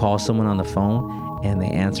when you call someone on the phone and they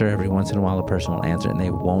answer. Every once in a while a person will answer and they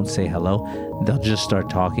won't say hello. They'll just start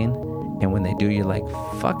talking. And when they do, you're like,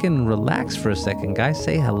 fucking relax for a second, guys.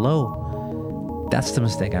 Say hello. That's the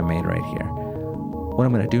mistake I made right here. What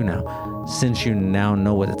I'm going to do now, since you now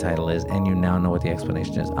know what the title is and you now know what the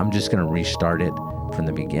explanation is, I'm just going to restart it from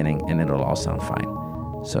the beginning and it'll all sound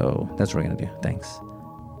fine. So that's what we're going to do. Thanks.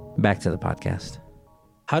 Back to the podcast.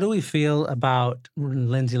 How do we feel about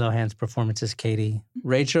Lindsay Lohan's performance as Katie?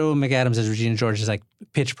 Rachel McAdams as Regina George is like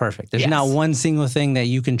pitch perfect. There's not one single thing that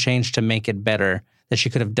you can change to make it better that she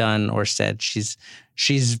could have done or said. She's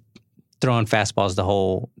throwing fastballs the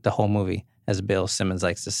whole movie, as Bill Simmons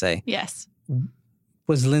likes to say. Yes.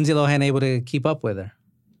 Was Lindsay Lohan able to keep up with her?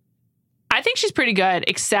 I think she's pretty good,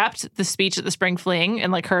 except the speech at the spring fling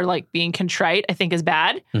and like her like being contrite, I think is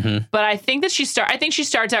bad. Mm-hmm. But I think that she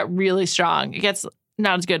starts out really strong. It gets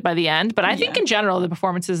not as good by the end, but I think in general the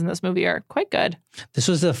performances in this movie are quite good. This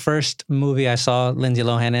was the first movie I saw Lindsay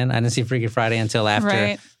Lohan in. I didn't see Freaky Friday until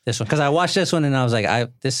after this one, because I watched this one and I was like,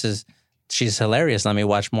 she's hilarious. Let me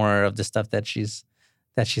watch more of the stuff that she's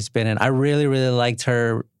been in. I really, really liked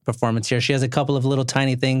her performance here. She has a couple of little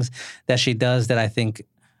tiny things that she does that I think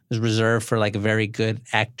is reserved for like very good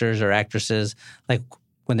actors or actresses. Like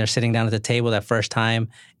when they're sitting down at the table that first time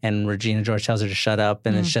and Regina George tells her to shut up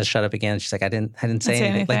and then she says shut up again. She's like, I didn't say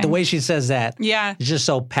anything. Like the way she says that is just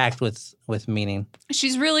so packed with meaning.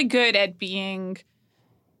 She's really good at being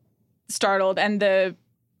startled and the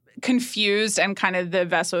confused and kind of the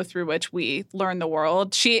vessel through which we learn the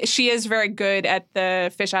world. She is very good at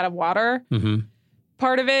the fish out of water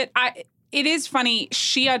part of it. It is funny.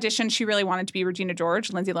 She auditioned. She really wanted to be Regina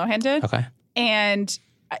George. Lindsay Lohan did. Okay. And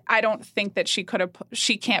I don't think that she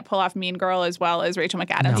can't pull off Mean Girl as well as Rachel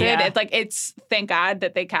McAdams did. Yeah. It's thank God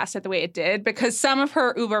that they cast it the way it did, because some of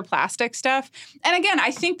her uber plastic stuff. And again,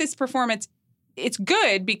 I think this performance, it's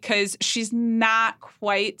good because she's not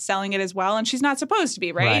quite selling it as well, and she's not supposed to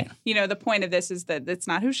be, right? You know, the point of this is that it's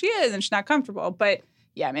not who she is and she's not comfortable. But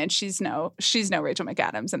yeah, man, she's no Rachel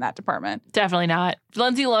McAdams in that department. Definitely not.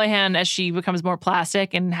 Lindsay Lohan, as she becomes more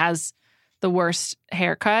plastic and has the worst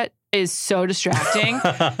haircut, is so distracting.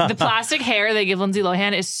 The plastic hair they give Lindsay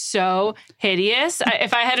Lohan is so hideous.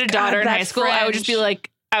 If I had a daughter in high school, I would just be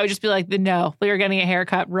like, no, you're getting a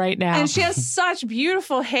haircut right now. And she has such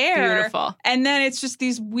beautiful hair. Beautiful. And then it's just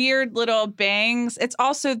these weird little bangs. It's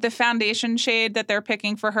also the foundation shade that they're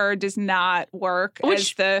picking for her does not work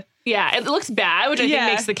Yeah, it looks bad, which I think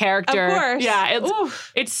makes the character. Of course. Yeah,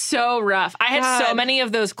 it's so rough. I had so many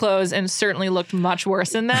of those clothes and certainly looked much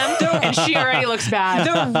worse in them. And she already looks bad.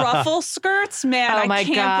 The ruffle skirts, man, I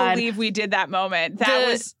can't believe we did that moment.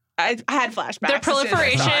 I had flashbacks. The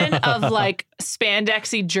proliferation of like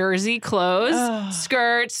spandexy jersey clothes,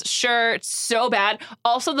 skirts, shirts, so bad.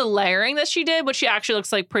 Also the layering that she did, which she actually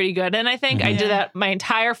looks like pretty good. And I think I did that my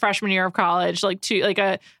entire freshman year of college, like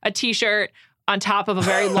a t-shirt on top of a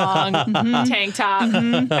very long tank top.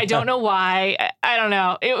 I don't know why. I don't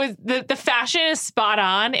know. It was the fashion is spot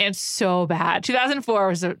on and so bad. 2004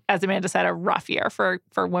 was, as Amanda said, a rough year for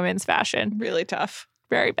women's fashion. Really tough.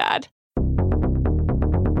 Very bad.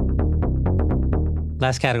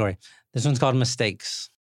 Last category. This one's called mistakes.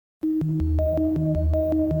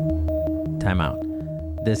 Time out.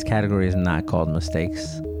 This category is not called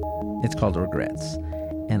mistakes. It's called regrets.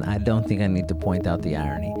 And I don't think I need to point out the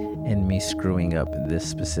irony in me screwing up this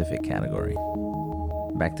specific category.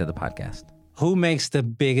 Back to the podcast. Who makes the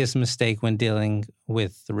biggest mistake when dealing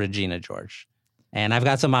with Regina George? And I've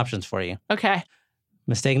got some options for you. Okay.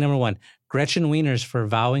 Mistake number 1, Gretchen Wieners for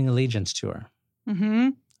vowing allegiance to her. Mm-hmm.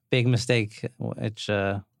 Big mistake. Which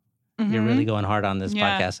you're really going hard on this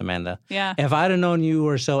podcast, Amanda. Yeah. If I'd have known you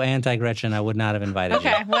were so anti-Gretchen, I would not have invited you.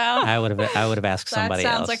 Okay, well. I would have asked somebody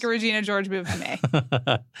else. That sounds like a Regina George move to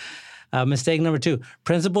me. Mistake number 2,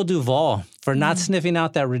 Principal Duvall for not sniffing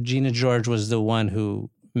out that Regina George was the one who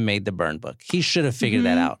made the burn book. He should have figured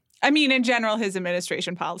that out. I mean, in general, his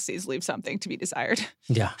administration policies leave something to be desired.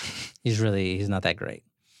 Yeah, he's not that great.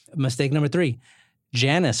 Mistake number 3,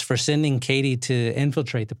 Janice for sending Katie to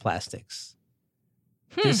infiltrate the plastics.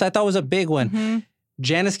 This I thought was a big one.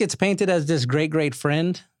 Janice gets painted as this great, great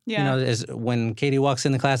friend Yeah. You know, is when Katie walks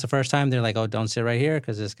in the class the first time, they're like, oh, don't sit right here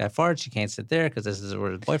because this guy farts. You can't sit there because this is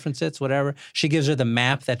where the boyfriend sits, whatever. She gives her the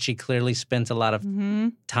map that she clearly spent a lot of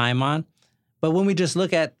time on. But when we just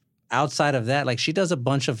look at outside of that, like she does a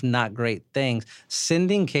bunch of not great things.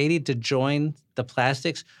 Sending Katie to join the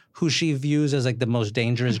Plastics, who she views as like the most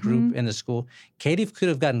dangerous group in the school. Katie could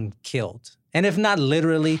have gotten killed. And if not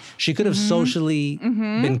literally, she could have socially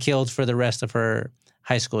been killed for the rest of her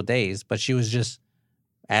high school days. But she was just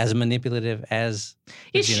as manipulative as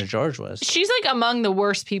Regina George was. She's like among the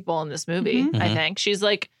worst people in this movie, I think. She's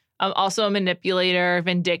like also a manipulator,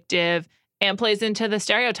 vindictive, and plays into the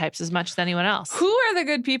stereotypes as much as anyone else. Who are the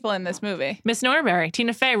good people in this movie? Miss Norbury.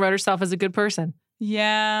 Tina Fey wrote herself as a good person.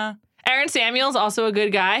 Yeah. Aaron Samuel's also a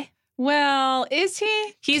good guy. Well, is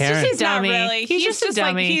he? He's just a dummy. Not really. He's just a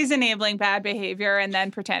dummy. Like he's enabling bad behavior and then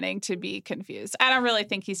pretending to be confused. I don't really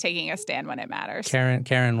think he's taking a stand when it matters.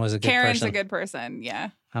 Karen was a good person. Karen's a good person, yeah.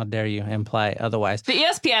 How dare you imply otherwise? The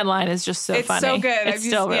ESPN line is just so funny. It's so good. It's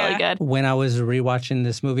still really good. When I was rewatching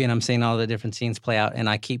this movie and I'm seeing all the different scenes play out, and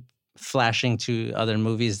I keep flashing to other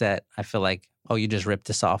movies that I feel like, oh, you just ripped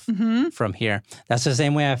this off from here. That's the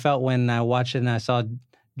same way I felt when I watched it and I saw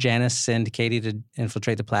Janice send Katie to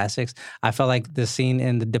infiltrate the Plastics. I felt like the scene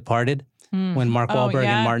in The Departed when Mark Wahlberg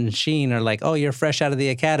and Martin Sheen are like, oh, you're fresh out of the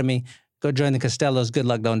academy. Go join the Costellos. Good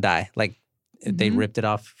luck. Don't die. Like they ripped it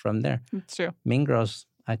off from there. It's true. Mean Girls,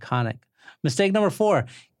 iconic. Mistake number 4,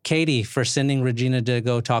 Katie for sending Regina to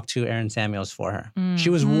go talk to Aaron Samuels for her. She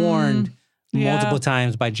was warned multiple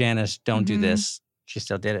times by Janice, don't do this. She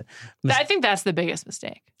still did it. I think that's the biggest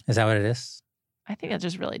mistake. Is that what it is? I think that's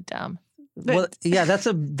just really dumb. Well, yeah, that's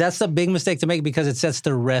a big mistake to make because it sets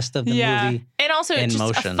the rest of the movie and also in it's just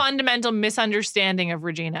motion. A fundamental misunderstanding of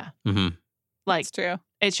Regina. Like, it's true.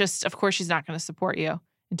 It's just, of course, she's not going to support you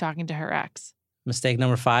in talking to her ex. Mistake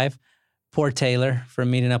number 5, poor Taylor for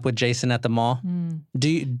meeting up with Jason at the mall.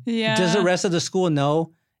 Does the rest of the school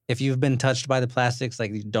know if you've been touched by the Plastics,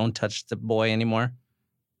 like you don't touch the boy anymore?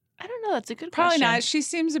 I don't know. That's a good Probably question. not. She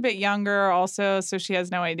seems a bit younger also, so she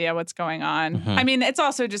has no idea what's going on. I mean, it's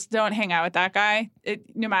also just don't hang out with that guy.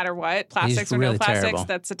 No matter what, plastics He's or really no plastics, terrible.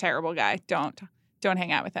 that's a terrible guy. Don't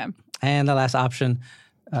hang out with him. And the last option,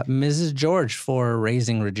 Mrs. George for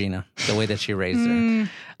raising Regina the way that she raised her.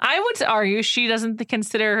 I would argue she doesn't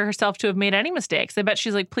consider herself to have made any mistakes. I bet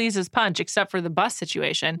she's like pleased as punch, except for the bus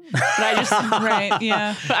situation. But I just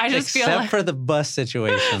But I just feel Except like, for the bus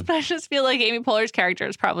situation. but I just feel like Amy Poehler's character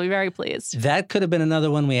is probably very pleased. That could have been another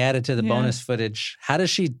one we added to the bonus footage. How does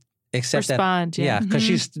she accept Respond, that? yeah. Because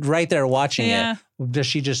she's right there watching Yeah. it. Does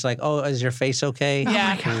she just like, oh, is your face okay?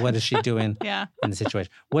 Yeah. Oh my What is she doing Yeah. in the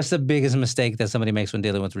situation? What's the biggest mistake that somebody makes when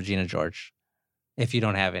dealing with Regina George? If you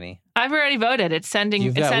don't have any. I've already voted. It's sending.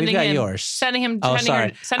 We've got him, yours. Sending him. Oh,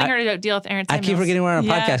 sending sorry. her to deal with Aaron I Samuels. keep forgetting we're on a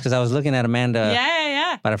Yeah. podcast because I was looking at Amanda,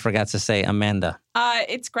 Yeah. but I forgot to say Amanda.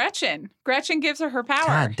 It's Gretchen. Gretchen gives her power.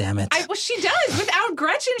 God damn it. Well, she does. Without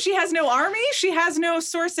Gretchen, she has no army. She has no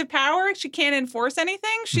source of power. She can't enforce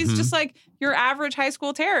anything. She's just like your average high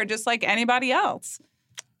school terror, just like anybody else.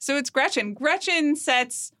 So it's Gretchen. Gretchen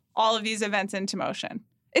sets all of these events into motion.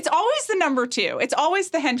 It's always the number 2. It's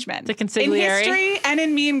always the henchman. The consigliere. In history and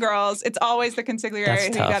in Mean Girls, it's always the consigliere That's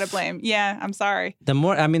who you tough. got to blame. Yeah, I'm sorry. The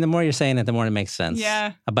more you're saying it, the more it makes sense.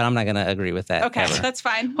 Yeah. But I'm not going to agree with that. Okay, ever. that's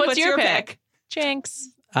fine. What's your pick? Jinx.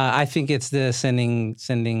 I think it's the sending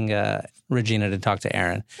Regina to talk to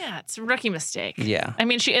Aaron. Yeah, it's a rookie mistake. Yeah. I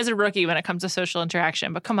mean, she is a rookie when it comes to social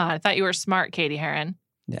interaction, but come on. I thought you were smart, Katie Heron.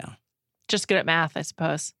 Yeah. Just good at math, I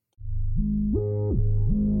suppose.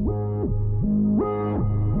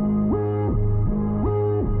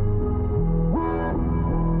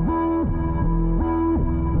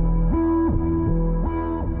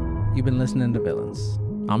 You've been listening to Villains.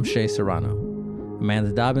 I'm Shay Serrano.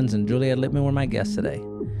 Amanda Dobbins and Juliet Littman were my guests today.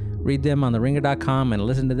 Read them on TheRinger.com and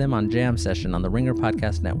listen to them on Jam Session on the Ringer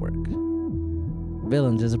Podcast Network.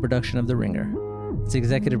 Villains is a production of The Ringer. It's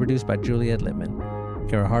executive produced by Juliet Littman.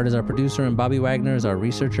 Kara Hart is our producer and Bobby Wagner is our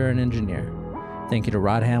researcher and engineer. Thank you to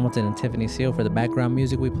Rod Hamilton and Tiffany Seal for the background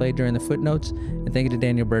music we played during the footnotes, and thank you to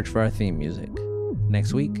Daniel Birch for our theme music.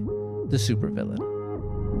 Next week, the supervillain.